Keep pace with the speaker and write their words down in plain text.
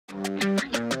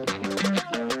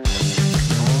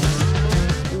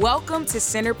Welcome to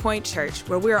Centerpoint Church,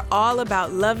 where we're all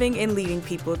about loving and leading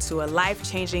people to a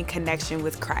life-changing connection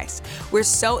with Christ. We're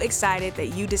so excited that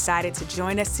you decided to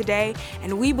join us today,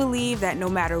 and we believe that no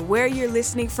matter where you're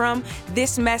listening from,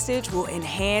 this message will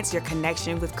enhance your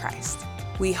connection with Christ.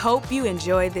 We hope you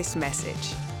enjoy this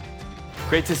message.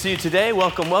 Great to see you today.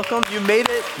 Welcome, welcome. You made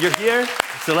it. You're here.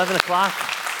 It's 11 o'clock.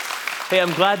 Hey,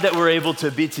 I'm glad that we're able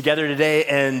to be together today.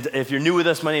 And if you're new with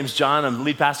us, my name's John. I'm the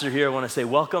lead pastor here. I want to say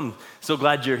welcome. So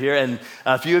glad you're here. And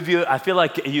a few of you, I feel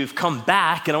like you've come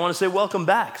back, and I want to say welcome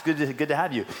back. It's good to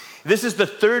have you. This is the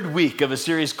third week of a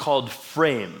series called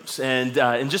Frames. And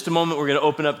in just a moment, we're going to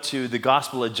open up to the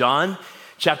Gospel of John,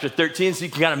 chapter 13. So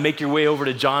you can kind of make your way over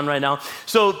to John right now.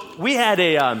 So we had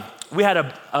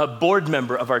a board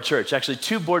member of our church, actually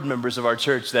two board members of our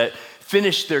church that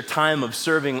finished their time of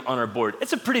serving on our board.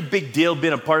 It's a pretty big deal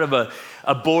being a part of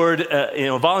a board,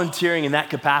 volunteering in that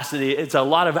capacity. It's a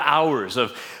lot of hours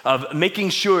of making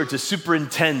sure to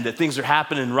superintend that things are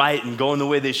happening right and going the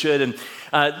way they should. And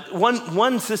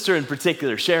one sister in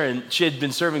particular, Sharon, she had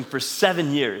been serving for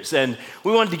 7 years, and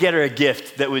we wanted to get her a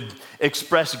gift that would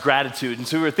express gratitude. And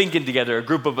so we were thinking together, a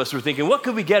group of us were thinking, what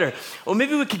could we get her? Well,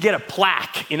 maybe we could get a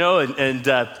plaque, and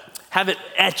have it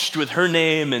etched with her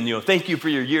name and, thank you for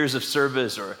your years of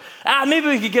service. Or maybe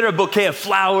we could get her a bouquet of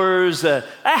flowers.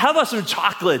 How about some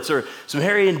chocolates or some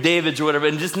Harry and David's or whatever?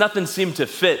 And just nothing seemed to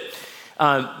fit.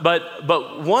 But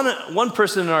one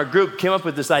person in our group came up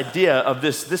with this idea of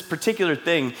this particular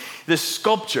thing, this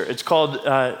sculpture. It's called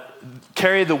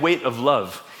Carry the Weight of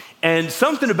Love. And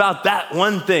something about that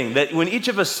one thing, that when each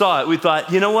of us saw it, we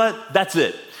thought, you know what? That's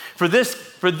it. For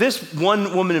this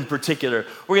one woman in particular,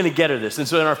 we're going to get her this. And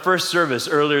so in our first service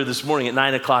earlier this morning at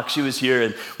 9 o'clock, she was here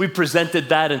and we presented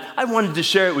that, and I wanted to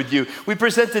share it with you. We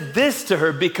presented this to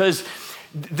her because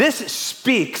this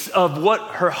speaks of what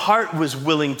her heart was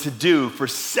willing to do for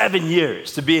 7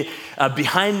 years, to be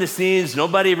behind the scenes.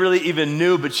 Nobody really even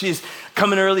knew, but she's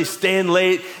coming early, staying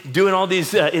late, doing all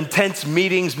these intense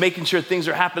meetings, making sure things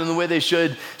are happening the way they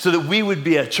should so that we would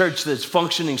be a church that's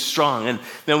functioning strong. And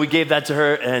then we gave that to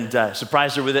her and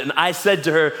surprised her with it. And I said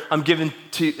to her, I'm giving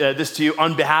this to you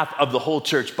on behalf of the whole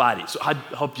church body. So I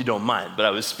hope you don't mind, but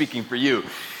I was speaking for you.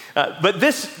 But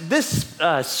this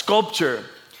sculpture,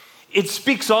 it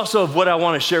speaks also of what I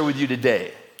want to share with you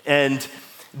today. And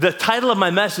the title of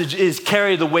my message is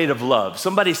Carry the Weight of Love.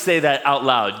 Somebody say that out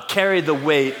loud. Carry the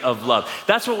weight of love.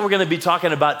 That's what we're going to be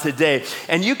talking about today.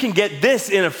 And you can get this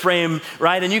in a frame,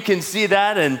 right? And you can see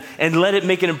that and let it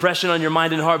make an impression on your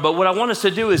mind and heart. But what I want us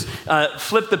to do is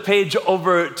flip the page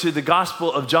over to the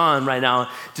Gospel of John right now,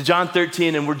 to John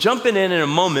 13. And we're jumping in a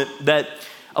moment that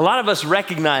a lot of us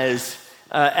recognize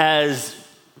as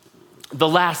the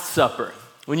Last Supper.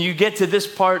 When you get to this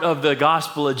part of the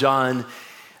Gospel of John,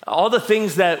 all the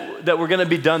things that were going to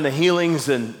be done, the healings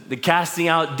and the casting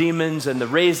out demons and the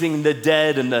raising the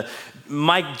dead and the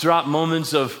mic drop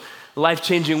moments of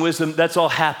life-changing wisdom, that's all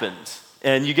happened.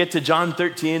 And you get to John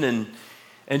 13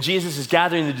 and Jesus is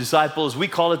gathering the disciples. We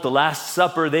call it the Last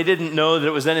Supper. They didn't know that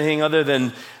it was anything other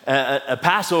than a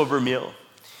Passover meal.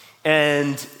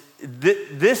 And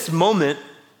this moment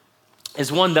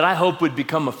is one that I hope would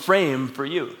become a frame for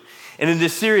you. And in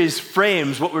this series,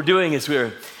 Frames, what we're doing is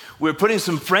we're putting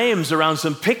some frames around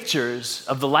some pictures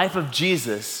of the life of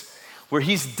Jesus where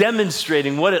he's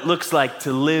demonstrating what it looks like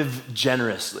to live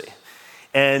generously.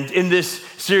 And in this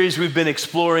series, we've been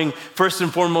exploring, first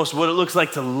and foremost, what it looks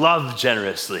like to love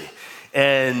generously.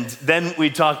 And then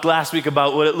we talked last week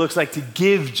about what it looks like to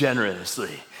give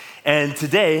generously. And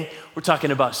today, we're talking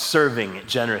about serving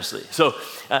generously. So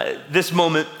this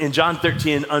moment in John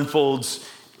 13 unfolds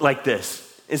like this.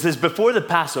 It says, before the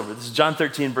Passover, this is John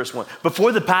 13, verse 1.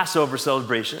 Before the Passover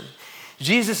celebration,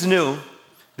 Jesus knew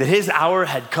that his hour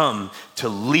had come to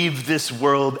leave this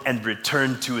world and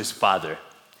return to his Father.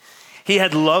 He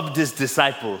had loved his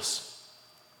disciples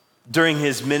during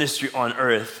his ministry on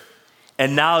earth,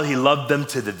 and now he loved them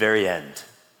to the very end.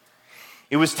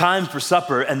 It was time for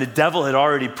supper, and the devil had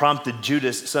already prompted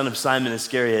Judas, son of Simon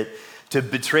Iscariot, to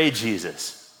betray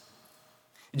Jesus.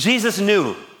 Jesus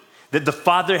knew that the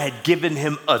Father had given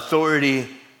him authority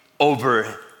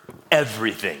over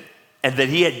everything, and that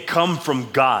he had come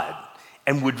from God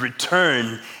and would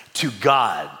return to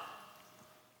God.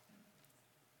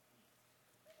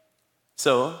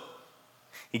 So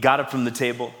he got up from the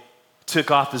table,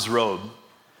 took off his robe,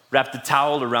 wrapped a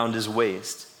towel around his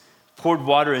waist, poured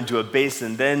water into a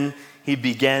basin. Then he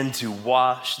began to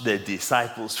wash the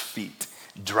disciples' feet,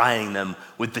 drying them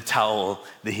with the towel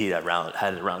that he had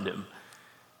around him.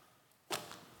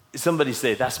 Somebody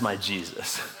say, that's my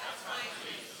Jesus.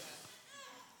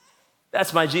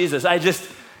 That's my Jesus.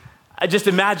 I just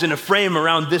imagine a frame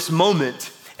around this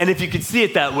moment. And if you could see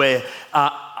it that way,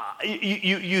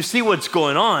 you see what's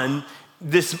going on.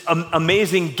 This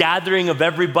amazing gathering of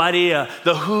everybody,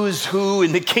 the who's who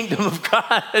in the kingdom of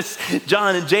God,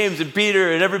 John and James and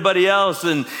Peter and everybody else,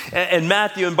 and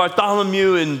Matthew and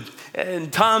Bartholomew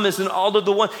and Thomas and all of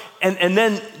the ones. And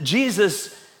then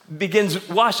Jesus begins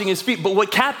washing his feet. But what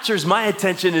captures my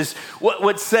attention is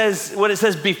what it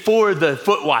says before the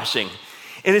foot washing.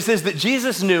 And it says that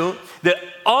Jesus knew that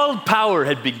all power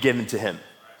had been given to him,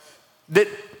 that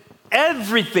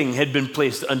everything had been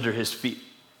placed under his feet,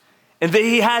 and that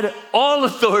he had all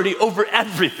authority over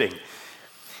everything.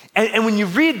 And when you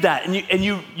read that and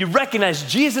you recognize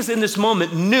Jesus in this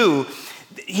moment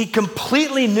he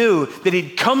completely knew that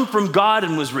he'd come from God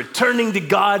and was returning to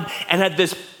God and had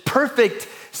this perfect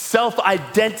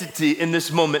self-identity in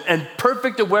this moment and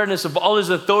perfect awareness of all his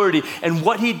authority, and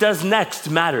what he does next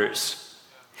matters.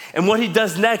 And what he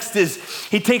does next is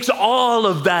he takes all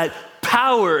of that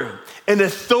power and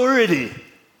authority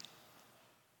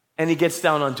and he gets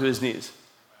down onto his knees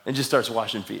and just starts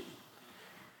washing feet.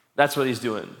 That's what he's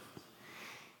doing.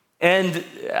 And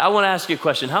I want to ask you a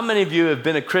question. How many of you have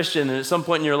been a Christian and at some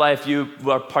point in your life you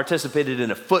participated in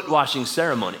a foot washing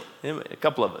ceremony? A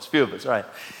couple of us, few of us, all right.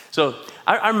 So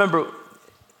I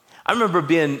remember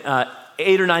being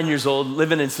 8 or 9 years old,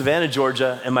 living in Savannah,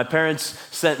 Georgia, and my parents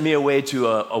sent me away to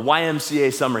a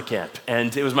YMCA summer camp.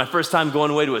 And it was my first time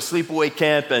going away to a sleepaway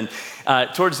camp. And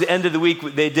towards the end of the week,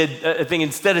 they did a thing.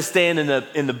 Instead of staying in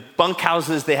the bunk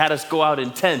houses, they had us go out in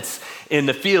tents in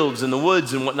the fields and the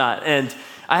woods and whatnot. And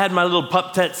I had my little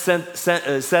pup tent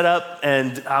set up,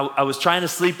 and I was trying to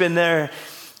sleep in there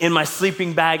in my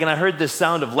sleeping bag, and I heard this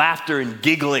sound of laughter and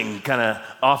giggling kind of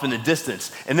off in the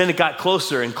distance. And then it got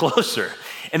closer and closer.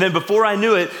 And then before I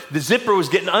knew it, the zipper was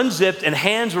getting unzipped and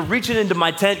hands were reaching into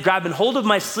my tent, grabbing hold of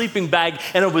my sleeping bag,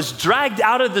 and I was dragged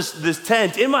out of this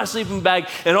tent in my sleeping bag,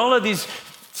 and all of these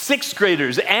sixth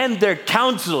graders and their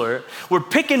counselor were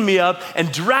picking me up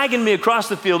and dragging me across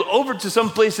the field over to some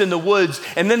place in the woods.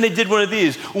 And then they did one of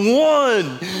these,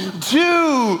 1,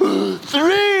 2,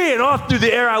 3, and off through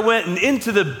the air I went and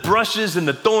into the brushes and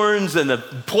the thorns and the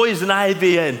poison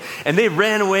ivy, and they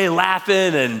ran away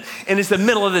laughing, and it's the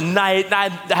middle of the night and I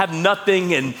have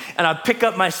nothing, and I pick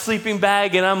up my sleeping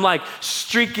bag and I'm like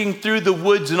streaking through the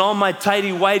woods in all my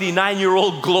tighty whitey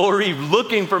 9-year-old glory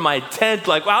looking for my tent,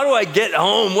 like, how do I get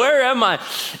home? Where am I?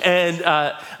 And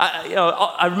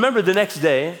I remember the next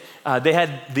day, they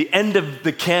had the end of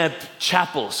the camp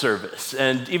chapel service.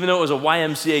 And even though it was a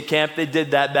YMCA camp, they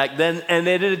did that back then, and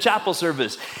they did a chapel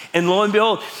service. And lo and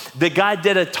behold, the guy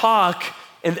did a talk,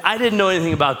 and I didn't know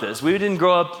anything about this. We didn't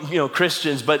grow up,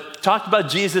 Christians, but talked about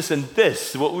Jesus and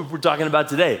this, what we're talking about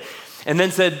today. And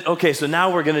then said, okay, so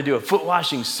now we're going to do a foot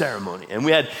washing ceremony. And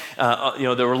we had,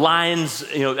 there were lines,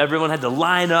 everyone had to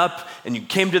line up, and you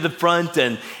came to the front,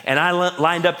 and I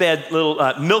lined up. They had little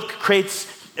milk crates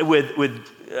with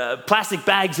plastic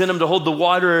bags in them to hold the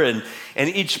water, and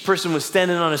each person was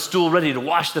standing on a stool ready to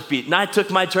wash the feet. And I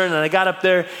took my turn, and I got up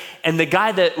there, and the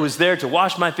guy that was there to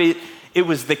wash my feet, it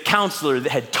was the counselor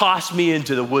that had tossed me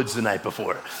into the woods the night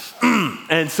before.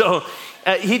 And so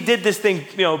he did this thing,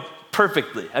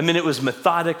 perfectly. I mean, it was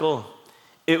methodical.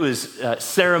 It was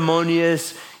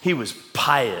ceremonious. He was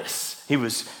pious. He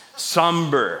was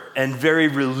somber and very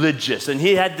religious. And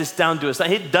he had this down to a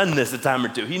science. He'd done this a time or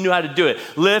two. He knew how to do it.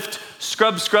 Lift,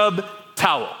 scrub,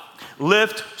 towel.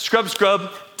 Lift,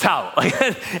 scrub, towel.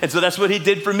 And so that's what he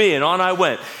did for me. And on I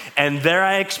went. And there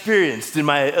I experienced in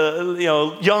my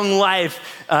young life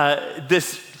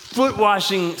this foot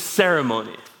washing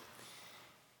ceremony.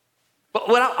 But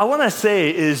what I want to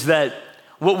say is that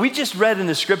what we just read in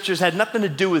the scriptures had nothing to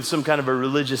do with some kind of a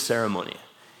religious ceremony.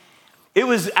 It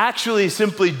was actually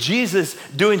simply Jesus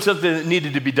doing something that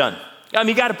needed to be done. I mean,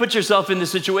 you got to put yourself in the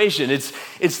situation.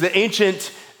 It's the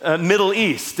ancient Middle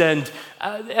East, and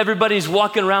everybody's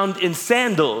walking around in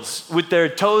sandals with their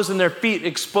toes and their feet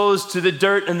exposed to the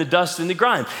dirt and the dust and the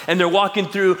grime. And they're walking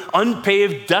through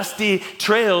unpaved, dusty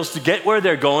trails to get where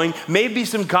they're going. Maybe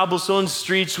some cobblestone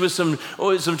streets with some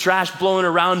trash blowing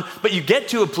around, but you get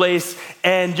to a place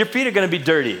and your feet are going to be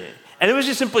dirty. And it was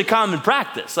just simply common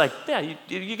practice. Like, yeah,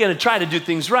 you're going to try to do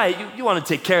things right. You want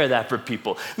to take care of that for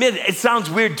people. I mean, it sounds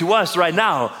weird to us right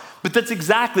now, but that's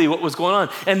exactly what was going on.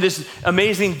 And this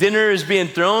amazing dinner is being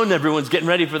thrown. Everyone's getting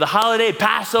ready for the holiday,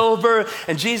 Passover.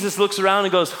 And Jesus looks around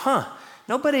and goes,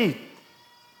 nobody,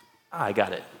 I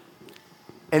got it.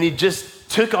 And he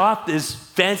just took off his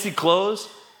fancy clothes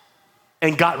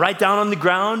and got right down on the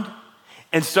ground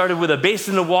and started with a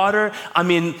basin of water. I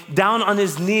mean, down on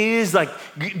his knees, like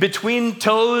between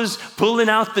toes, pulling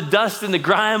out the dust and the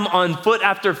grime on foot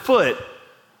after foot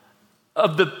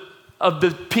of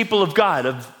the people of God,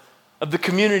 of the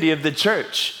community of the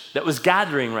church that was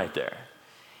gathering right there.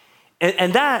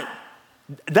 And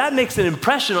that makes an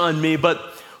impression on me, but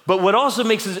what also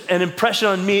makes an impression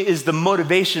on me is the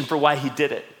motivation for why he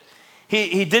did it.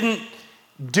 He didn't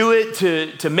do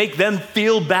it to make them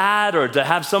feel bad or to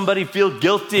have somebody feel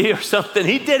guilty or something.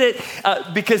 He did it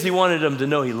because he wanted them to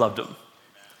know he loved them.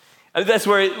 That's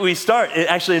where we start.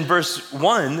 Actually, in verse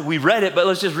 1, we read it, but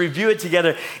let's just review it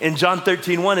together. In John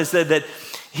 13:1, it said that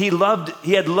he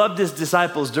had loved his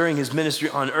disciples during his ministry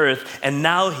on earth, and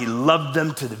now he loved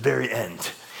them to the very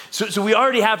end. So we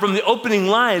already have from the opening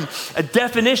line a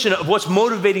definition of what's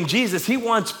motivating Jesus. He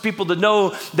wants people to know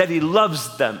that he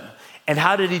loves them. And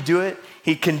how did he do it?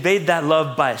 He conveyed that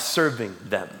love by serving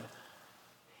them.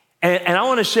 And I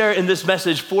want to share in this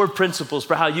message 4 principles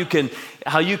for how you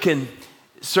can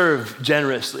serve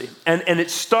generously. And it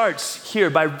starts here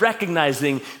by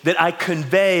recognizing that I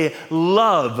convey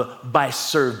love by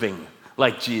serving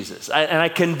like Jesus. And I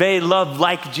convey love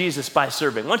like Jesus by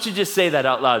serving. Why don't you just say that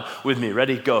out loud with me?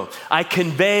 Ready? Go. I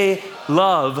convey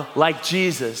love like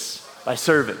Jesus by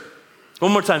serving.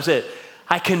 One more time, say it.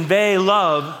 I convey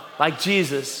love like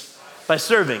Jesus by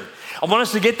serving. I want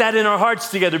us to get that in our hearts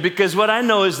together, because what I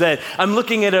know is that I'm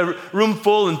looking at a room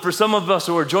full, and for some of us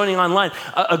who are joining online,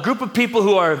 a group of people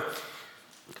who are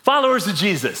followers of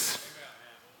Jesus.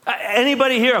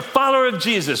 Anybody here a follower of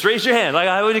Jesus? Raise your hand. Like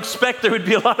I would expect there would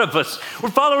be a lot of us. We're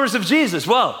followers of Jesus.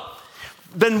 Well,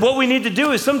 then what we need to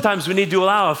do is sometimes we need to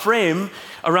allow a frame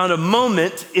around a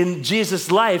moment in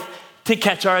Jesus' life to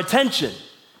catch our attention.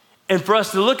 And for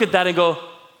us to look at that and go,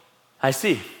 I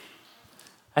see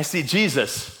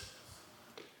Jesus.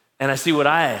 And I see what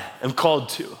I am called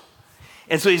to.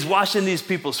 And so he's washing these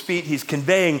people's feet. He's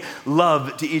conveying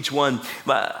love to each one.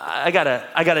 I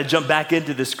gotta jump back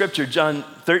into the scripture. John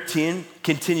 13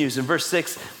 continues in verse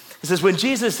 6. It says, when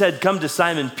Jesus had come to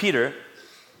Simon Peter,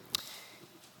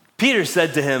 Peter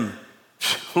said to him,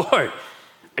 Lord,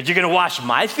 are you gonna wash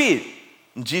my feet?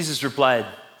 And Jesus replied,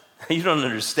 you don't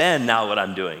understand now what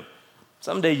I'm doing.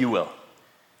 Someday you will.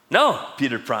 No,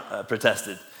 Peter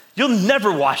protested. You'll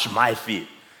never wash my feet.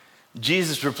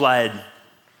 Jesus replied,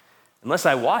 unless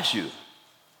I wash you,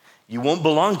 you won't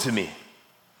belong to me.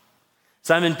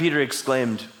 Simon Peter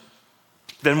exclaimed,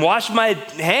 then wash my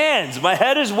hands, my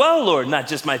head as well, Lord, not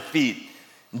just my feet.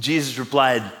 And Jesus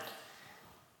replied,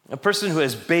 a person who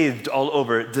has bathed all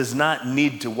over does not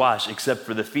need to wash except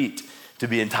for the feet to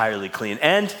be entirely clean.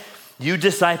 And you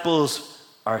disciples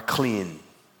are clean,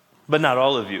 but not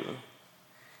all of you.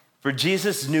 For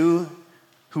Jesus knew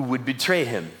who would betray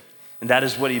him. And that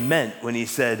is what he meant when he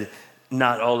said,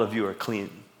 not all of you are clean.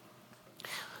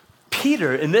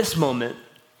 Peter, in this moment,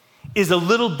 is a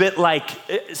little bit like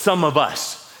some of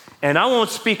us. And I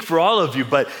won't speak for all of you,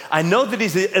 but I know that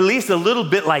he's at least a little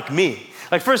bit like me.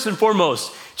 Like first and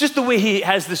foremost, just the way he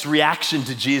has this reaction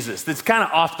to Jesus that's kind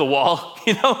of off the wall,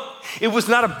 you know? It was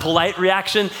not a polite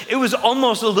reaction. It was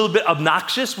almost a little bit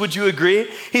obnoxious, would you agree?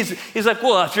 He's like,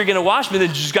 well, if you're gonna wash me, then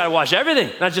you just gotta wash everything,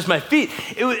 not just my feet.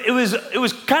 It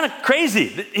was kind of crazy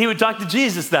that he would talk to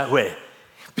Jesus that way.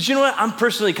 But you know what? I'm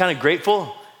personally kind of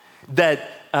grateful that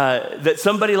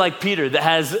somebody like Peter that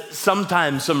has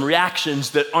sometimes some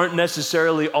reactions that aren't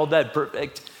necessarily all that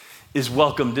perfect is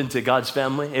welcomed into God's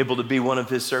family, able to be one of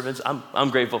his servants. I'm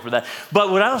grateful for that.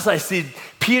 But what else I see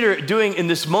Peter doing in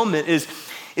this moment is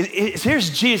here's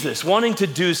Jesus wanting to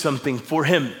do something for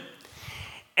him.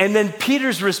 And then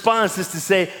Peter's response is to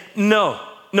say, no,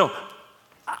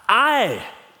 I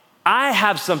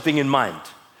have something in mind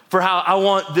for how I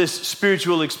want this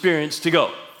spiritual experience to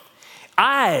go.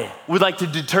 I would like to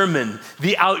determine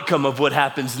the outcome of what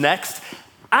happens next.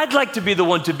 I'd like to be the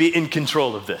one to be in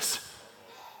control of this.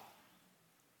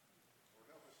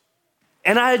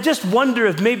 And I just wonder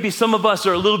if maybe some of us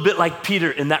are a little bit like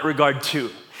Peter in that regard too,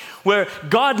 where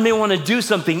God may want to do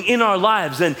something in our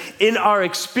lives and in our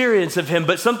experience of him,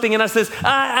 but something in us says,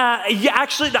 yeah,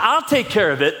 actually, I'll take care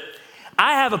of it.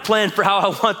 I have a plan for how I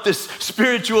want this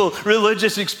spiritual,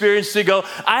 religious experience to go.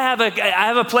 I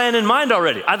have a plan in mind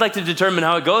already. I'd like to determine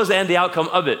how it goes and the outcome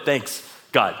of it. Thanks,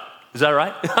 God. Is that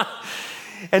right?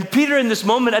 And Peter in this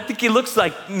moment, I think he looks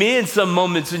like me in some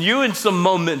moments and you in some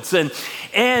moments.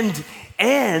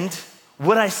 And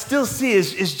what I still see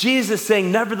is Jesus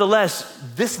saying, nevertheless,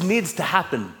 this needs to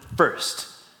happen first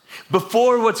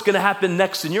before what's going to happen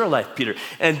next in your life, Peter.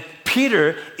 And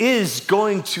Peter is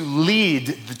going to lead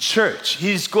the church.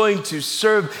 He's going to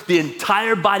serve the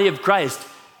entire body of Christ.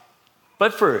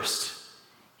 But first,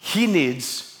 he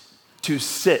needs to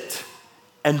sit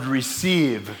and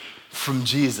receive from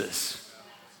Jesus.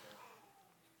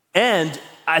 And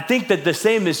I think that the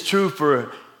same is true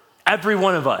for every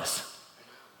one of us.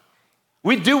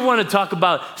 We do want to talk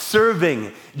about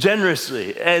serving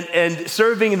generously and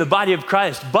serving in the body of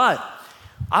Christ, but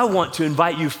I want to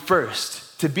invite you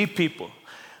first to be people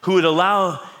who would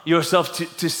allow yourself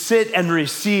to sit and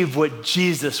receive what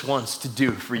Jesus wants to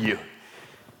do for you.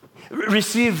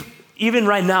 Receive, even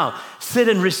right now, sit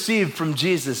and receive from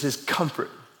Jesus his comfort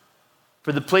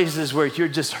for the places where you're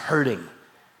just hurting.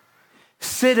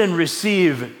 Sit and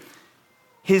receive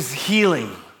his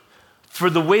healing for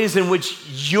the ways in which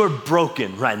you're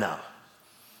broken right now.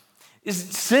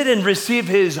 Sit and receive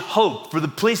his hope for the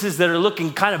places that are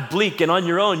looking kind of bleak and on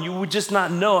your own. You would just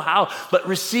not know how, but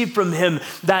receive from him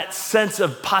that sense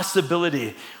of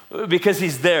possibility because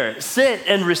he's there. Sit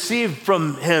and receive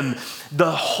from him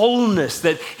the wholeness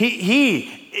that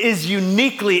he is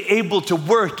uniquely able to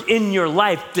work in your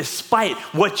life despite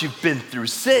what you've been through.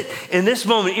 Sit in this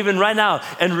moment, even right now,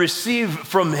 and receive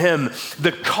from him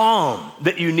the calm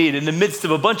that you need in the midst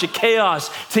of a bunch of chaos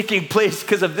taking place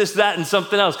because of this, that, and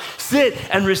something else. Sit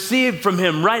and receive from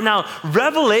him right now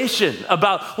revelation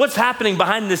about what's happening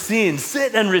behind the scenes.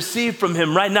 Sit and receive from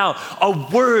him right now a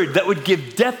word that would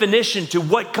give definition to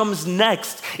what comes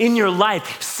next in your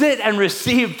life. Sit and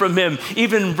receive from him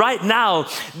even right now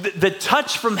the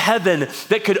touch from heaven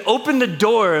that could open the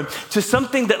door to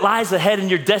something that lies ahead in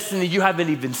your destiny you haven't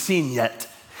even seen yet.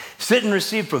 Sit and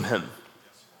receive from him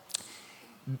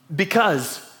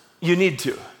because you need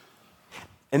to.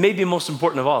 And maybe most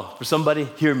important of all, for somebody,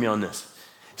 hear me on this.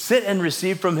 Sit and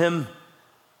receive from him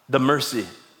the mercy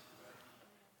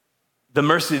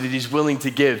that he's willing to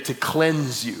give to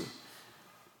cleanse you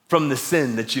from the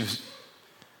sin that you've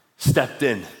stepped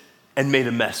in and made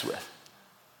a mess with.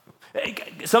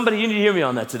 Somebody, you need to hear me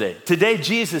on that today. Today,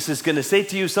 Jesus is going to say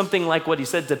to you something like what he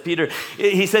said to Peter.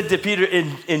 He said to Peter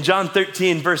in John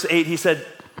 13, verse 8, he said,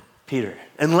 Peter,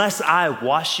 unless I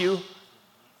wash you,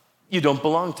 you don't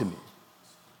belong to me.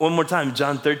 One more time,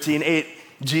 John 13, 8,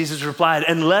 Jesus replied,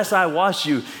 unless I wash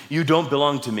you, you don't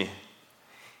belong to me.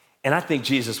 And I think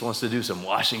Jesus wants to do some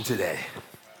washing today,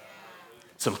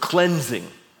 some cleansing.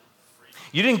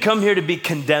 You didn't come here to be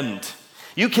condemned.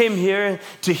 You came here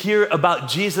to hear about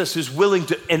Jesus who's willing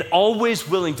to and always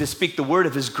willing to speak the word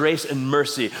of his grace and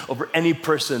mercy over any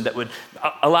person that would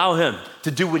allow him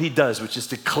to do what he does, which is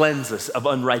to cleanse us of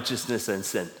unrighteousness and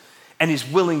sin. And he's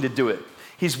willing to do it.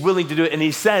 He's willing to do it. And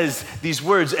he says these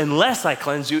words, unless I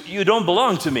cleanse you, you don't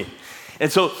belong to me. And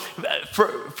so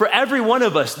for every one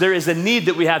of us, there is a need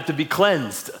that we have to be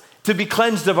cleansed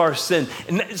of our sin.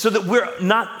 And so that we're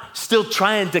not still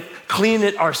trying to clean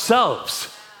it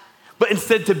ourselves, but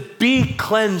instead to be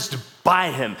cleansed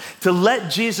by him, to let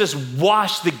Jesus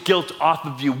wash the guilt off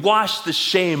of you, wash the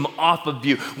shame off of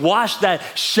you, wash that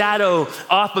shadow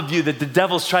off of you that the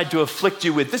devil's tried to afflict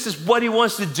you with. This is what he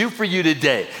wants to do for you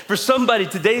today. For somebody,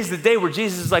 today's the day where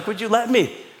Jesus is like, would you let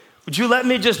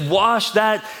me just wash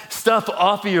that stuff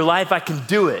off of your life? I can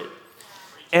do it.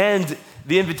 And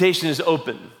the invitation is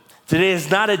open. Today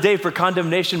is not a day for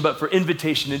condemnation, but for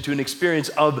invitation into an experience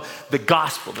of the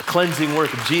gospel, the cleansing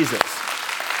work of Jesus.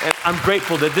 And I'm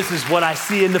grateful that this is what I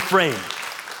see in the frame.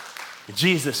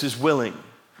 Jesus is willing.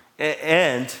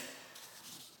 And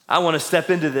I want to step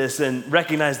into this and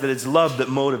recognize that it's love that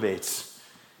motivates.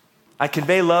 I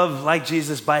convey love like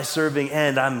Jesus by serving,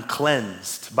 and I'm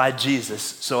cleansed by Jesus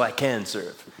so I can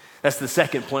serve. That's the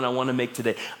second point I want to make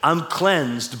today. I'm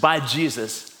cleansed by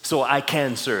Jesus so I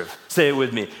can serve. Say it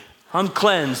with me. I'm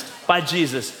cleansed by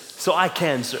Jesus so I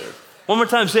can serve. One more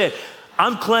time, say it.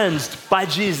 I'm cleansed by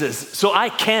Jesus so I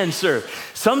can serve.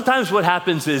 Sometimes what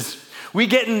happens is we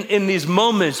get in these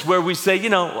moments where we say,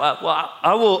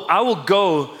 I will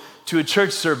go to a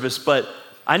church service, but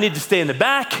I need to stay in the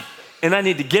back and I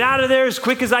need to get out of there as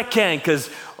quick as I can because,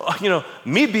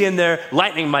 me being there,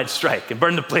 lightning might strike and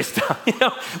burn the place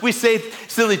down. We say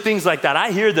silly things like that.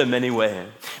 I hear them anyway.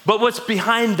 But what's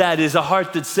behind that is a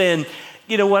heart that's saying,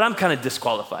 you know what, I'm kind of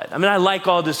disqualified. I mean, I like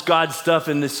all this God stuff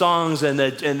and the songs,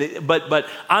 but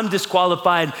I'm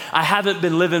disqualified. I haven't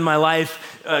been living my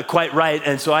life quite right,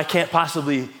 and so I can't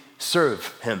possibly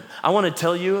serve him. I want to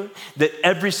tell you that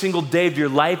every single day of your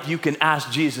life, you can ask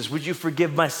Jesus, would you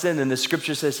forgive my sin? And the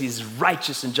scripture says he's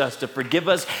righteous and just to forgive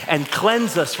us and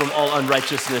cleanse us from all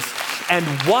unrighteousness and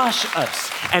wash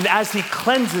us. And as he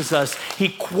cleanses us, he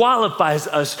qualifies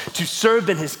us to serve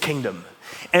in his kingdom.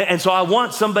 And so I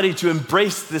want somebody to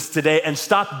embrace this today and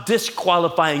stop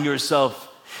disqualifying yourself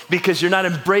because you're not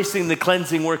embracing the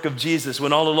cleansing work of Jesus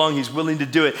when all along he's willing to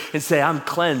do it and say, I'm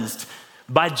cleansed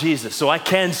by Jesus so I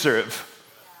can serve.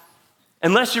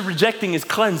 Unless you're rejecting his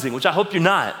cleansing, which I hope you're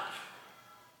not,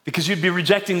 because you'd be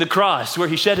rejecting the cross where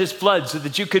he shed his blood so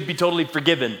that you could be totally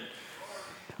forgiven.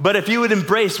 But if you would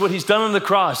embrace what he's done on the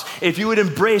cross, if you would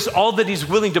embrace all that he's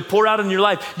willing to pour out in your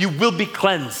life, you will be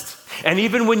cleansed. And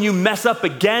even when you mess up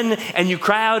again and you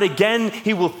cry out again,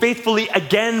 he will faithfully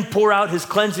again pour out his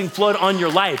cleansing flood on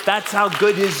your life. That's how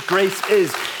good his grace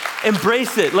is.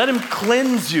 Embrace it. Let him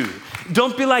cleanse you.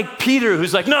 Don't be like Peter,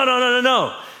 who's like,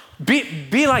 no.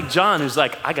 Be like John, who's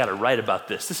like, I got to write about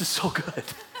this. This is so good,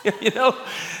 you know?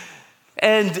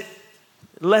 And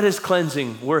let his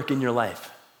cleansing work in your life.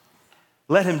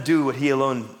 Let him do what he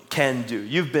alone can do.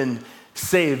 You've been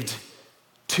saved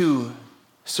to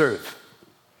serve.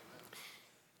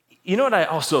 You know what I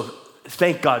also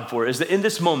thank God for is that in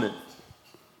this moment,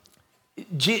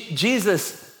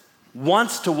 Jesus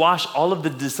wants to wash all of the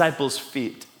disciples'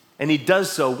 feet, and he does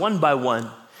so one by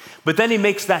one. But then he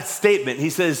makes that statement. He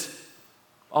says,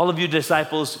 all of you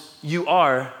disciples, you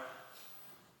are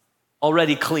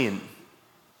already clean.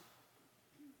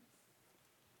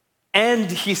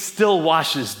 And he still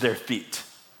washes their feet.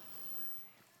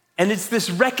 And it's this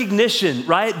recognition,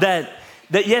 right, that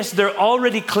yes, they're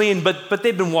already clean, but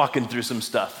they've been walking through some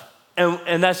stuff.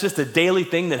 And that's just a daily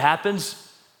thing that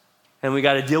happens, and we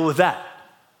got to deal with that.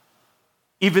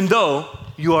 Even though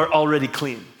you are already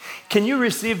clean. Can you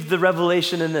receive the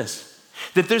revelation in this?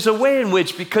 That there's a way in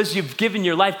which, because you've given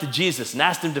your life to Jesus and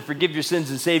asked him to forgive your sins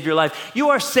and save your life, you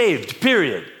are saved,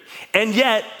 period. And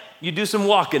yet, you do some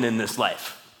walking in this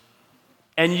life.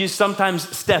 And you sometimes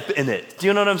step in it. Do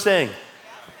you know what I'm saying?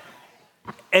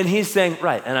 And he's saying,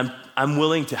 right, and I'm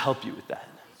willing to help you with that.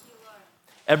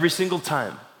 Every single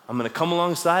time, I'm gonna come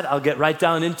alongside, I'll get right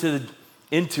down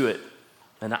into it,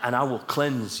 and I will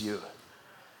cleanse you.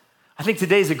 I think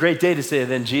today's a great day to say,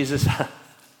 then Jesus,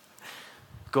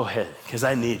 go ahead, because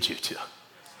I need you to.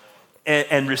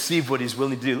 And receive what he's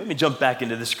willing to do. Let me jump back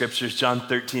into the scriptures. John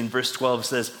 13, verse 12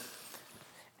 says,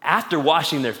 after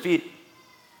washing their feet,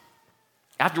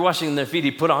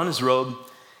 he put on his robe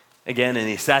again, and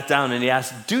he sat down and he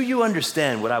asked, do you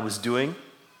understand what I was doing?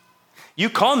 You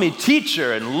call me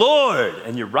teacher and Lord,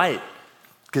 and you're right,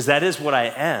 because that is what I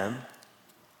am.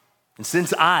 And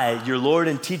since I, your Lord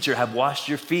and teacher, have washed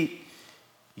your feet,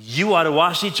 you ought to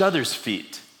wash each other's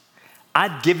feet.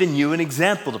 I've given you an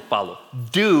example to follow.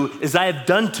 Do as I have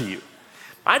done to you.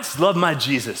 I just love my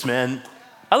Jesus, man.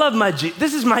 I love my Jesus.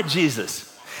 This is my Jesus.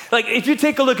 Like, if you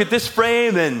take a look at this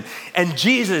frame and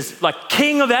Jesus, like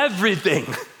king of everything,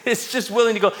 is just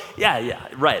willing to go, yeah,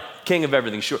 right, king of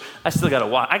everything, sure. I still got to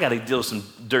walk. I got to deal with some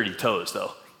dirty toes,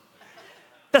 though.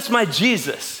 That's my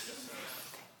Jesus.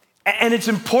 And it's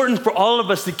important for all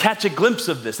of us to catch a glimpse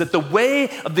of this, that the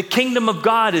way of the kingdom of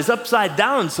God is upside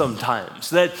down sometimes.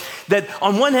 That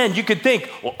on one hand, you could think,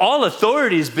 well, all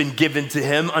authority has been given to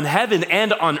him on heaven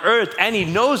and on earth, and he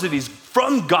knows that he's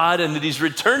from God and that he's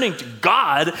returning to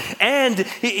God, and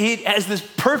he has this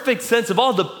perfect sense of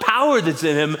all the power that's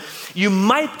in him. You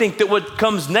might think that what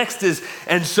comes next is,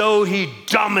 and so he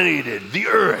dominated the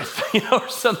earth, or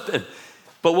something.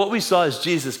 But what we saw is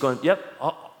Jesus going, yep,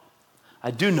 I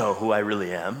do know who I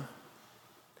really am.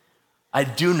 I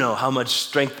do know how much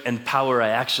strength and power I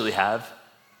actually have.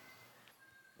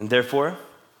 And therefore,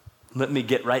 let me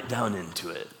get right down into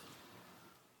it.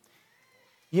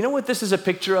 You know what this is a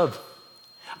picture of?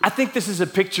 I think this is a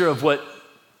picture of what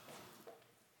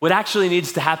actually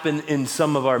needs to happen in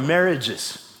some of our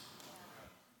marriages.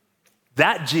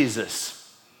 That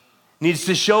Jesus needs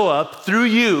to show up through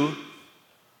you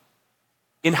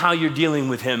in how you're dealing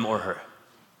with him or her.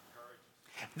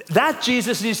 That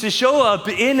Jesus needs to show up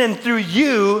in and through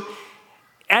you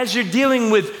as you're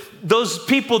dealing with those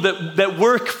people that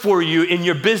work for you in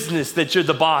your business that you're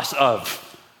the boss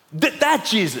of. That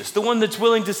Jesus, the one that's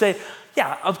willing to say,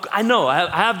 yeah, I know,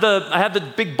 I have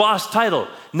the big boss title.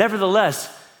 Nevertheless,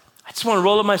 I just want to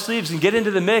roll up my sleeves and get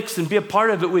into the mix and be a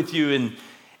part of it with you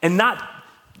and not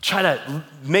try to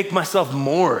make myself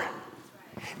more.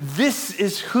 This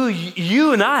is who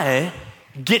you and I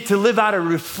get to live out a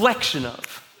reflection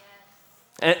of.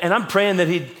 And I'm praying that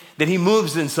he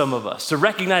moves in some of us to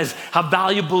recognize how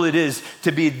valuable it is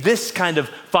to be this kind of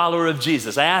follower of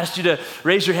Jesus. I asked you to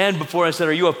raise your hand before. I said,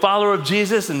 are you a follower of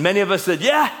Jesus? And many of us said,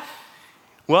 yeah.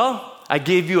 Well, I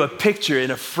gave you a picture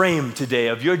in a frame today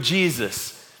of your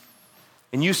Jesus.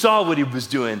 And you saw what he was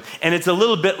doing. And it's a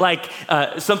little bit like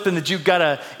something that you've got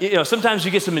to, sometimes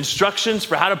you get some instructions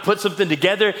for how to put something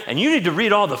together, and you need to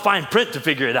read all the fine print to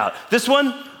figure it out. This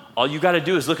one, all you got to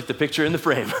do is look at the picture in the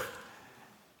frame.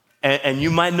 And you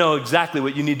might know exactly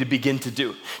what you need to begin to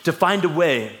do, to find a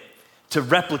way to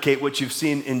replicate what you've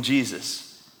seen in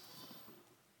Jesus.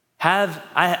 I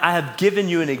have given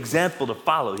you an example to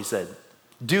follow, he said.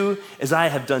 Do as I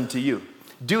have done to you.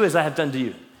 Do as I have done to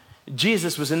you.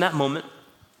 Jesus was in that moment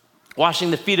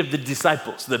washing the feet of the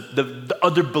disciples, the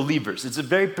other believers. It's a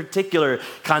very particular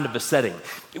kind of a setting.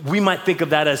 We might think of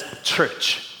that as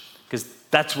church, because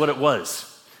that's what it was.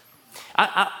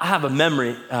 I have a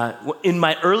memory, in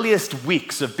my earliest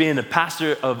weeks of being a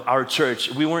pastor of our church,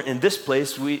 we weren't in this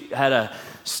place. We had a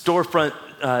storefront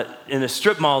in a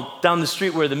strip mall down the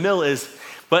street where the mill is.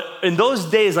 But in those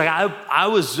days, like I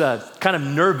was kind of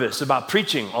nervous about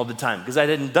preaching all the time because I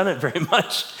hadn't done it very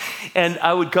much. And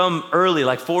I would come early,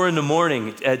 like 4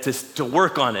 a.m, to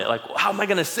work on it. Like, how am I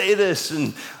going to say this?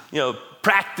 And,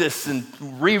 practice and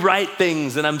rewrite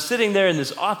things. And I'm sitting there in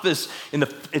this office it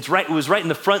was right in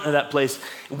the front of that place,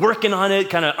 working on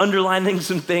it, kind of underlining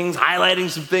some things,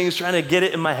 highlighting some things, trying to get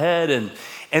it in my head. And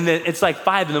then it's like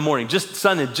 5 a.m,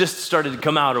 sun had just started to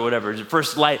come out or whatever, the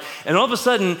first light. And all of a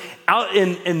sudden, out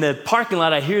in the parking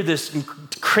lot, I hear this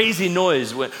crazy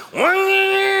noise, like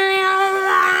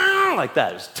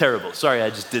that. It was terrible. Sorry, I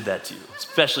just did that to you,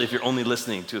 especially if you're only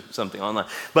listening to something online.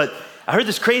 But I heard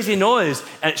this crazy noise,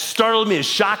 and it startled me, it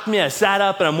shocked me. I sat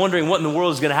up, and I'm wondering what in the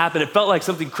world is going to happen. It felt like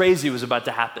something crazy was about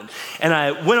to happen. And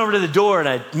I went over to the door, and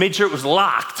I made sure it was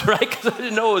locked, right? Because I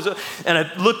didn't know it was. And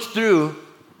I looked through,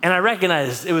 and I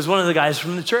recognized it was one of the guys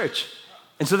from the church.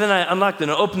 And so then I unlocked and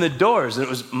I opened the doors, and it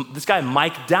was this guy,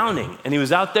 Mike Downing. And he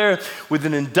was out there with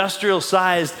an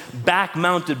industrial-sized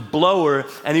back-mounted blower,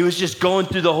 and he was just going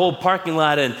through the whole parking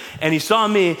lot. And he saw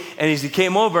me, and he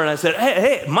came over, and I said,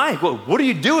 hey, Mike, what are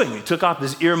you doing? He took off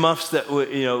his earmuffs that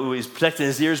he was protecting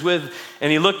his ears with,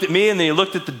 and he looked at me, and then he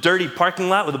looked at the dirty parking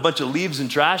lot with a bunch of leaves and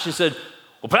trash, and said,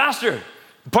 well, Pastor,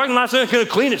 the parking lot's not going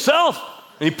to clean itself.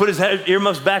 And he put his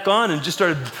earmuffs back on and just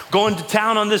started going to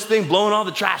town on this thing, blowing all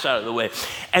the trash out of the way.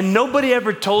 And nobody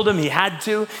ever told him he had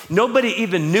to. Nobody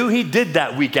even knew he did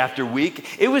that week after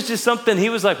week. It was just something he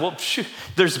was like, well, shoot,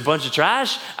 there's a bunch of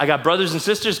trash. I got brothers and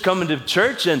sisters coming to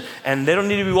church, and they don't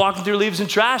need to be walking through leaves and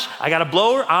trash. I got a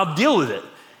blower. I'll deal with it.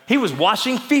 He was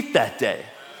washing feet that day.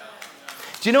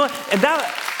 Do you know what? And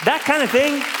that kind of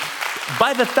thing,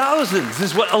 by the thousands,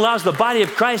 is what allows the body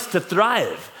of Christ to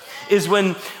thrive. Is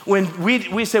when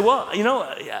we say, well,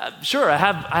 sure, I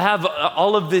have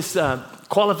all of these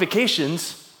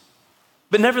qualifications,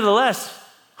 but nevertheless,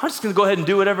 I'm just going to go ahead and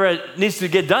do whatever needs to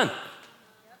get done.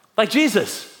 Like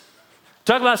Jesus.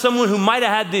 Talk about someone who might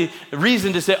have had the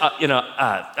reason to say,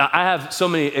 I have so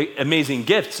many amazing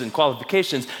gifts and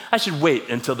qualifications, I should wait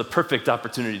until the perfect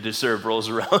opportunity to serve rolls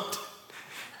around.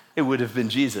 It would have been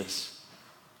Jesus.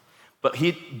 But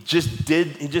he just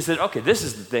said, okay, this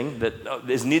is the thing that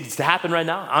is needs to happen right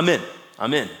now. I'm in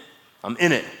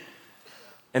it.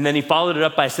 And then he followed it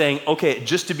up by saying, okay,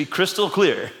 just to be crystal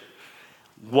clear,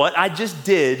 what I just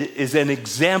did is an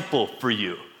example for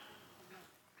you.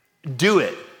 Do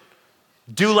it.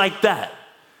 Do like that.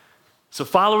 So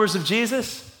followers of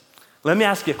Jesus, let me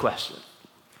ask you a question.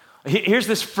 Here's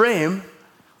this frame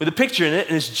with a picture in it,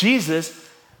 and it's Jesus,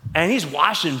 and he's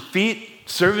washing feet,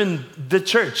 serving the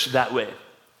church that way.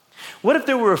 What if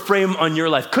there were a frame on your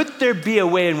life? Could there be a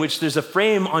way in which there's a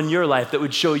frame on your life that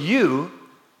would show you,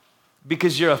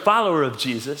 because you're a follower of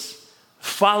Jesus,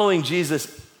 following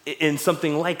Jesus in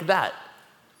something like that?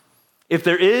 If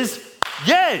there is,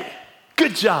 yay,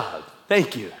 good job,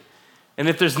 thank you. And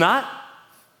if there's not,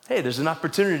 hey, there's an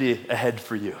opportunity ahead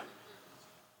for you.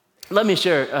 Let me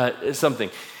share something.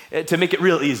 To make it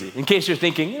real easy, in case you're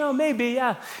thinking, maybe,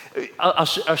 yeah, I'll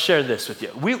share this with you.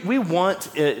 We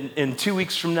want, in 2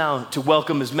 weeks from now, to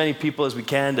welcome as many people as we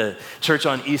can to church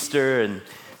on Easter. And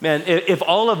man, if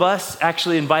all of us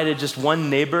actually invited just one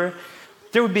neighbor,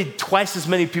 there would be twice as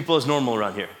many people as normal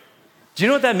around here. Do you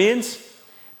know what that means?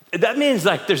 That means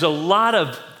like there's a lot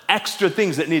of extra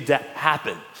things that need to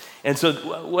happen. And so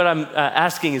what I'm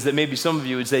asking is that maybe some of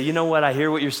you would say, you know what, I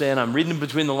hear what you're saying. I'm reading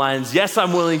between the lines. Yes,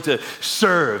 I'm willing to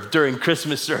serve during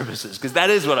Christmas services, because that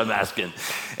is what I'm asking.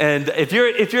 And if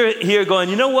you're here going,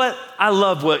 you know what, I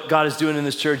love what God is doing in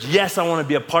this church. Yes, I want to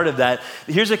be a part of that.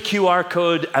 Here's a QR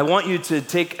code. I want you to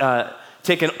take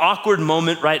an awkward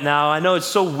moment right now. I know it's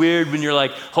so weird when you're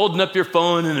like holding up your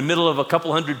phone in the middle of a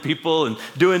couple hundred people and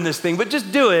doing this thing, but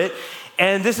just do it.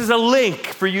 And this is a link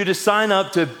for you to sign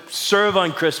up to serve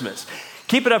on Christmas.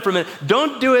 Keep it up for a minute.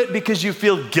 Don't do it because you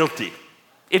feel guilty.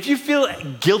 If you feel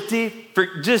guilty,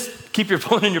 just keep your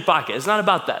phone in your pocket. It's not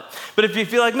about that. But if you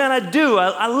feel like, man,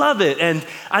 I love it. And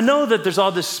I know that there's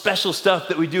all this special stuff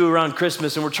that we do around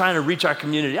Christmas, and we're trying to reach our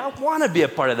community. I want to be a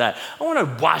part of that. I want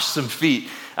to wash some feet.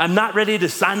 I'm not ready to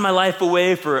sign my life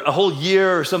away for a whole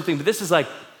year or something, but this is like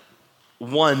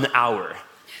 1 hour.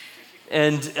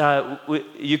 And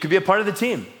you could be a part of the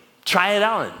team. try it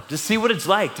out. Just see what it's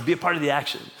like to be a part of the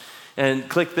action. And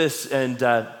click this and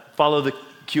follow the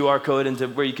QR code into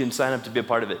where you can sign up to be a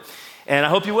part of it. And I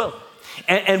hope you will.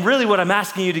 And really what I'm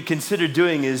asking you to consider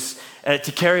doing is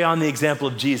to carry on the example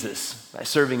of Jesus by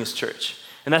serving his church.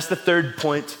 And that's the third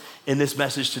point in this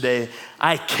message today.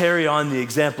 I carry on the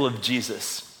example of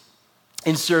Jesus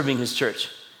in serving his church.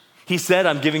 He said,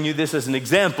 I'm giving you this as an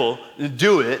example,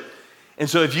 do it. And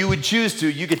so if you would choose to,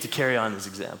 you get to carry on his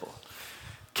example.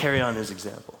 Carry on his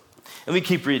example. And we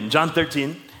keep reading. John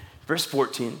 13, verse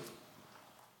 14.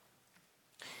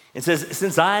 It says,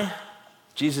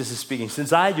 Jesus is speaking,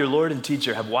 since I, your Lord and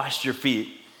teacher, have washed your feet,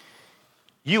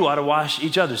 you ought to wash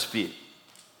each other's feet.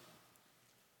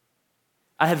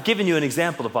 I have given you an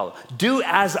example to follow. Do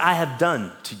as I have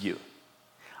done to you.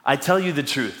 I tell you the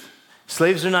truth.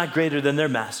 Slaves are not greater than their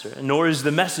master, nor is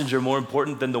the messenger more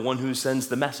important than the one who sends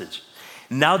the message.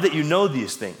 Now that you know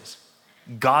these things,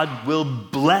 God will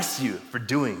bless you for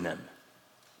doing them.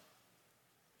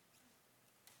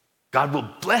 God will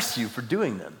bless you for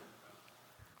doing them.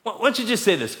 Why don't you just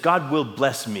say this? God will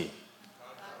bless me.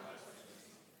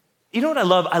 You know what I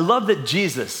love? I love that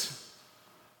Jesus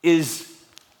is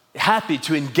happy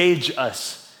to engage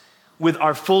us with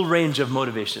our full range of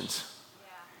motivations.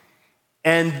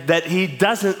 And that he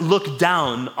doesn't look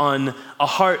down on a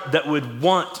heart that would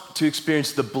want to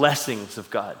experience the blessings of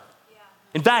God.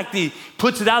 In fact, he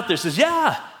puts it out there, says,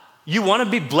 yeah, you want to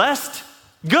be blessed?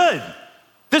 Good.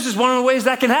 This is one of the ways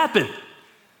that can happen.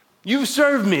 You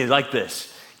serve me like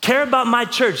this. Care about my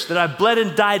church that I've bled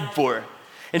and died for,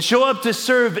 and show up to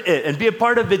serve it and be a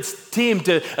part of its team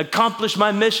to accomplish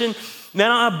my mission. Then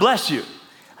I'll bless you.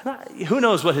 Who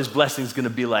knows what his blessing is going to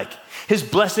be like? His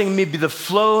blessing may be the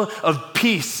flow of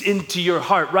peace into your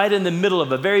heart right in the middle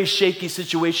of a very shaky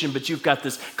situation, but you've got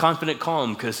this confident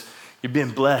calm because you're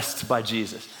being blessed by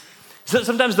Jesus. So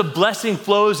sometimes the blessing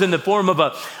flows in the form of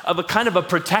a kind of a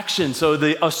protection. So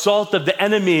the assault of the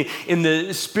enemy in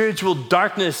the spiritual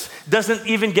darkness doesn't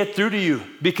even get through to you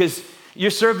because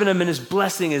you're serving him and his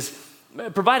blessing is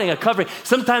providing a covering.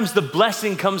 Sometimes the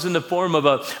blessing comes in the form of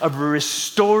a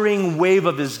restoring wave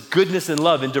of his goodness and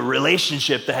love into a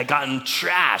relationship that had gotten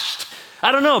trashed.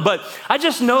 I don't know, but I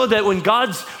just know that when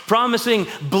God's promising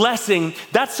blessing,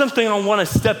 that's something I want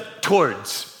to step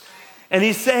towards. And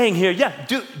he's saying here, yeah,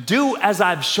 do as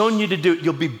I've shown you to do.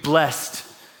 You'll be blessed.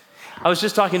 I was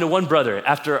just talking to one brother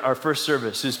after our first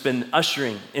service who's been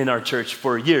ushering in our church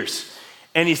for years.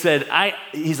 And he said,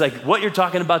 he's like, what you're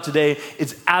talking about today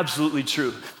is absolutely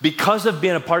true. Because of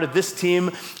being a part of this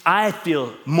team, I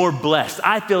feel more blessed.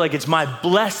 I feel like it's my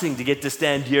blessing to get to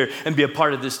stand here and be a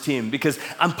part of this team because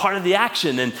I'm part of the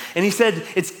action. And he said,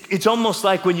 it's almost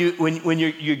like when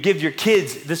you give your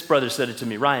kids, this brother said it to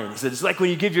me, Ryan, he said, it's like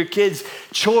when you give your kids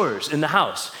chores in the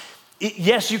house.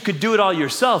 Yes, you could do it all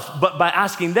yourself, but by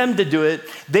asking them to do it,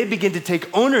 they begin to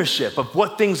take ownership of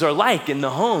what things are like in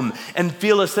the home and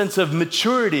feel a sense of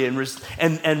maturity and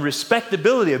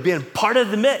respectability of being part of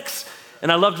the mix.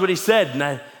 And I loved what he said,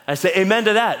 and I say amen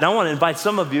to that. And I want to invite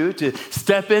some of you to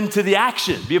step into the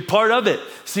action, be a part of it,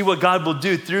 see what God will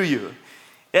do through you.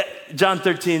 John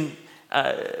 13,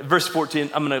 verse 14,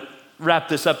 I'm going to wrap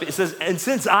this up. It says, and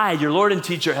since I, your Lord and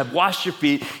teacher, have washed your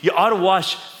feet, you ought to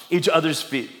wash each other's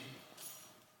feet.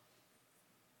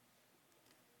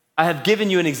 I have given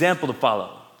you an example to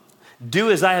follow. Do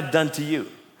as I have done to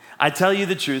you. I tell you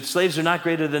the truth, slaves are not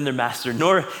greater than their master,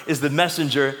 nor is the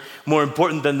messenger more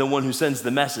important than the one who sends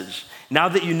the message. Now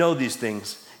that you know these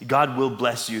things, God will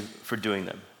bless you for doing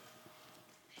them.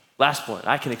 Last point,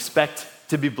 I can expect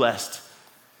to be blessed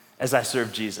as I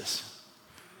serve Jesus.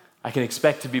 I can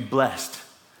expect to be blessed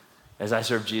as I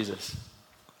serve Jesus.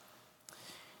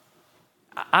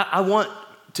 I want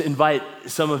to invite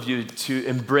some of you to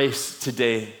embrace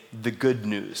today the good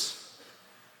news.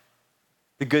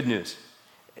 The good news.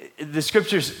 The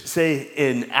scriptures say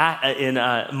in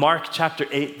Mark chapter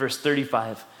 8, verse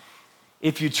 35,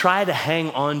 if you try to hang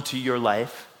on to your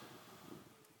life,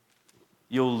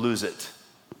 you'll lose it.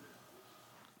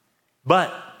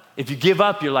 But if you give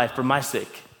up your life for my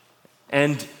sake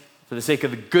and for the sake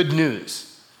of the good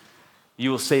news, you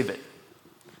will save it.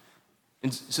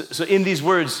 And so in these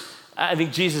words, I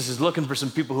think Jesus is looking for some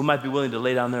people who might be willing to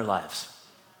lay down their lives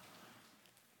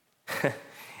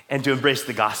and to embrace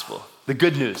the gospel, the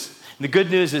good news. And the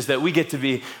good news is that we get to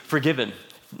be forgiven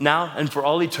now and for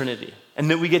all eternity, and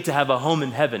that we get to have a home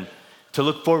in heaven to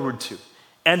look forward to,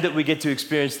 and that we get to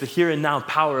experience the here and now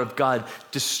power of God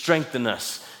to strengthen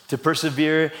us, to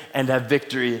persevere and have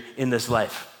victory in this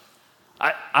life.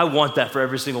 I want that for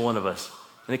every single one of us.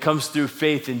 And it comes through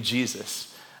faith in Jesus.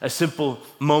 A simple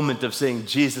moment of saying,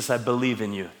 Jesus, I believe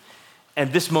in you.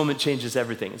 And this moment changes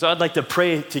everything. So I'd like to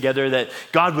pray together that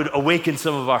God would awaken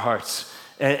some of our hearts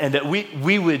and that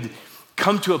we would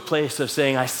come to a place of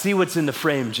saying, I see what's in the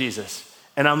frame, Jesus,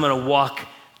 and I'm gonna walk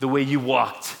the way you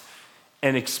walked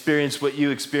and experience what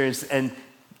you experienced and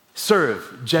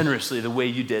serve generously the way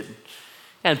you did.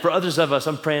 And for others of us,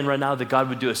 I'm praying right now that God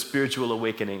would do a spiritual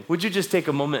awakening. Would you just take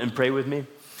a moment and pray with me?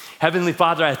 Heavenly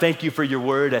Father, I thank you for your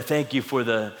word. I thank you for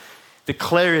the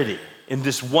clarity in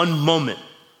this one moment.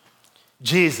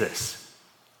 Jesus,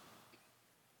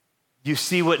 you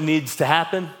see what needs to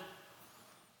happen.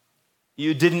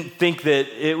 You didn't think that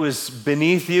it was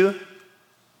beneath you.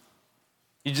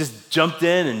 You just jumped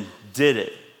in and did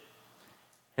it.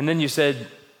 And then you said,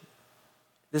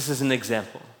 this is an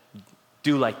example.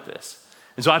 Do like this.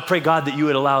 And so I pray, God, that you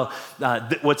would allow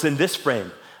what's in this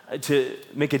frame to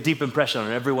make a deep impression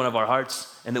on every one of our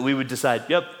hearts, and that we would decide,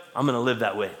 yep, I'm gonna live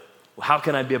that way. How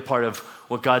can I be a part of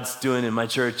what God's doing in my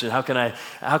church, and how can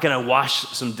I wash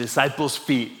some disciples'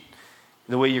 feet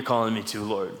the way you're calling me to,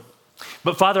 Lord?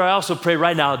 But Father, I also pray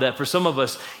right now that for some of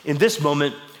us in this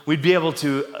moment, we'd be able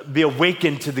to be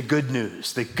awakened to the good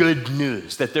news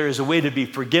that there is a way to be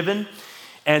forgiven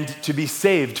and to be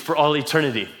saved for all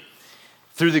eternity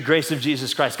through the grace of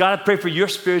Jesus Christ. God, I pray for your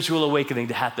spiritual awakening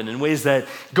to happen in ways that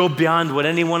go beyond what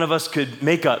any one of us could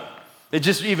make up. That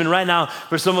just even right now,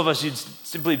 for some of us, you'd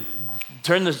simply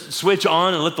turn the switch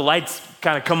on and let the lights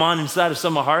kind of come on inside of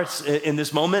some of our hearts in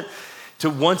this moment to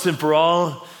once and for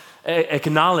all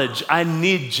acknowledge, I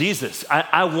need Jesus.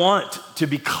 I want to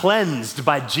be cleansed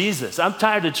by Jesus. I'm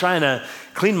tired of trying to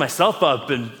clean myself up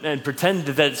and pretend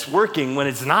that it's working when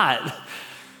it's not.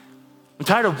 I'm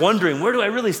tired of wondering, where do I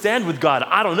really stand with God?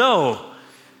 I don't know.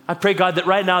 I pray, God, that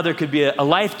right now there could be a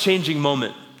life-changing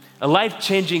moment, a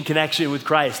life-changing connection with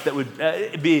Christ that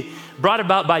would be brought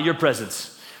about by your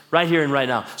presence right here and right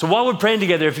now. So while we're praying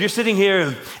together, if you're sitting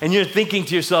here and you're thinking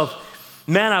to yourself,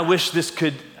 man, I wish this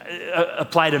could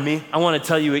apply to me, I want to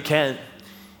tell you it can.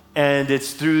 And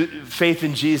it's through faith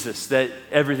in Jesus that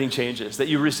everything changes, that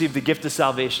you receive the gift of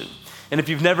salvation. And if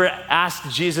you've never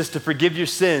asked Jesus to forgive your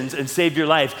sins and save your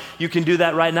life, you can do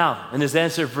that right now. And his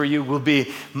answer for you will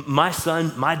be, my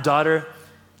son, my daughter,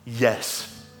 yes.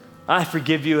 I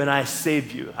forgive you and I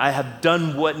save you. I have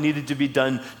done what needed to be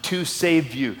done to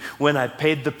save you when I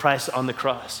paid the price on the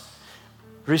cross.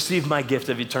 Receive my gift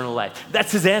of eternal life.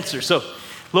 That's his answer. So,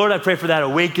 Lord, I pray for that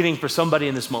awakening for somebody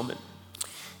in this moment.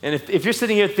 And if you're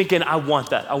sitting here thinking, I want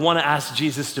that, I want to ask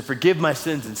Jesus to forgive my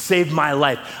sins and save my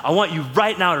life, I want you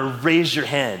right now to raise your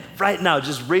hand. Right now,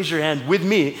 just raise your hand with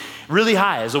me really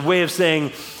high as a way of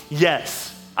saying,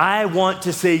 yes, I want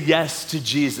to say yes to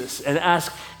Jesus and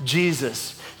ask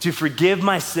Jesus to forgive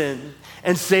my sin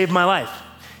and save my life.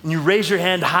 And you raise your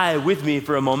hand high with me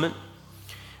for a moment.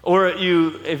 Or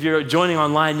if you're joining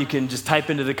online, you can just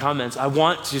type into the comments, I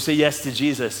want to say yes to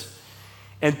Jesus.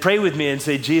 And pray with me and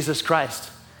say, Jesus Christ,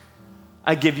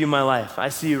 I give you my life. I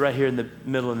see you right here in the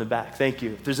middle in the back. Thank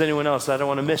you. If there's anyone else, I don't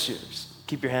want to miss you. Just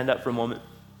keep your hand up for a moment.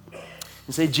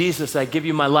 And say, Jesus, I give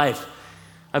you my life.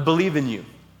 I believe in you.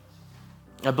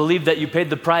 I believe that you paid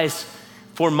the price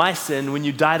for my sin when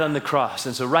you died on the cross.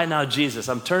 And so right now, Jesus,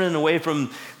 I'm turning away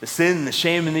from the sin, the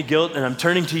shame, and the guilt, and I'm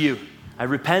turning to you. I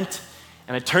repent,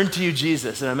 and I turn to you,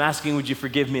 Jesus, and I'm asking, would you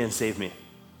forgive me and save me?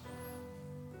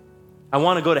 I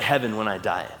want to go to heaven when I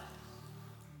die.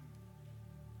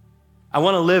 I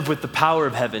want to live with the power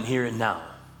of heaven here and now.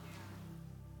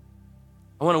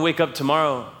 I want to wake up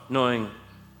tomorrow knowing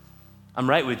I'm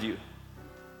right with you.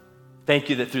 Thank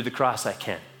you that through the cross I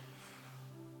can.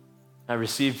 I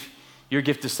receive your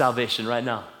gift of salvation right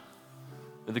now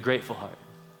with a grateful heart.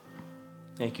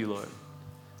 Thank you, Lord.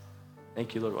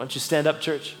 Thank you, Lord. Why don't you stand up,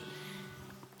 church?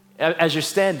 As you're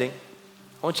standing,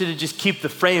 I want you to just keep the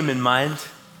frame in mind.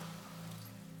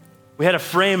 We had a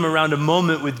frame around a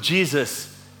moment with Jesus,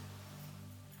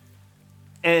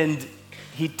 and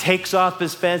he takes off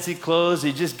his fancy clothes,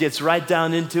 he just gets right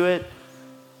down into it,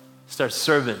 starts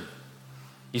serving.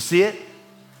 You see it?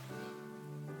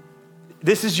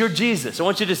 This is your Jesus. I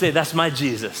want you to say, that's my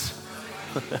Jesus.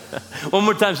 One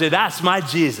more time, say, that's my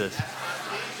Jesus.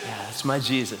 Yeah, that's my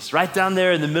Jesus. Right down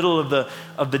there in the middle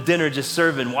of the dinner, just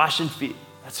serving, washing feet.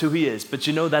 That's who he is. But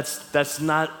you know, that's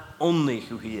not only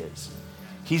who he is.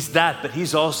 He's that, but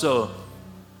he's also,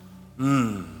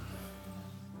 And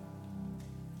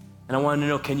I want to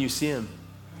know, can you see him?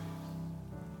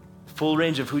 Full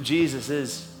range of who Jesus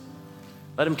is.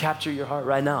 Let him capture your heart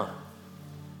right now.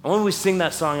 And when we sing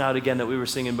that song out again that we were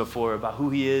singing before about who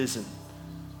he is and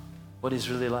what he's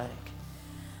really like.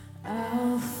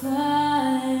 Alpha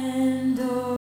and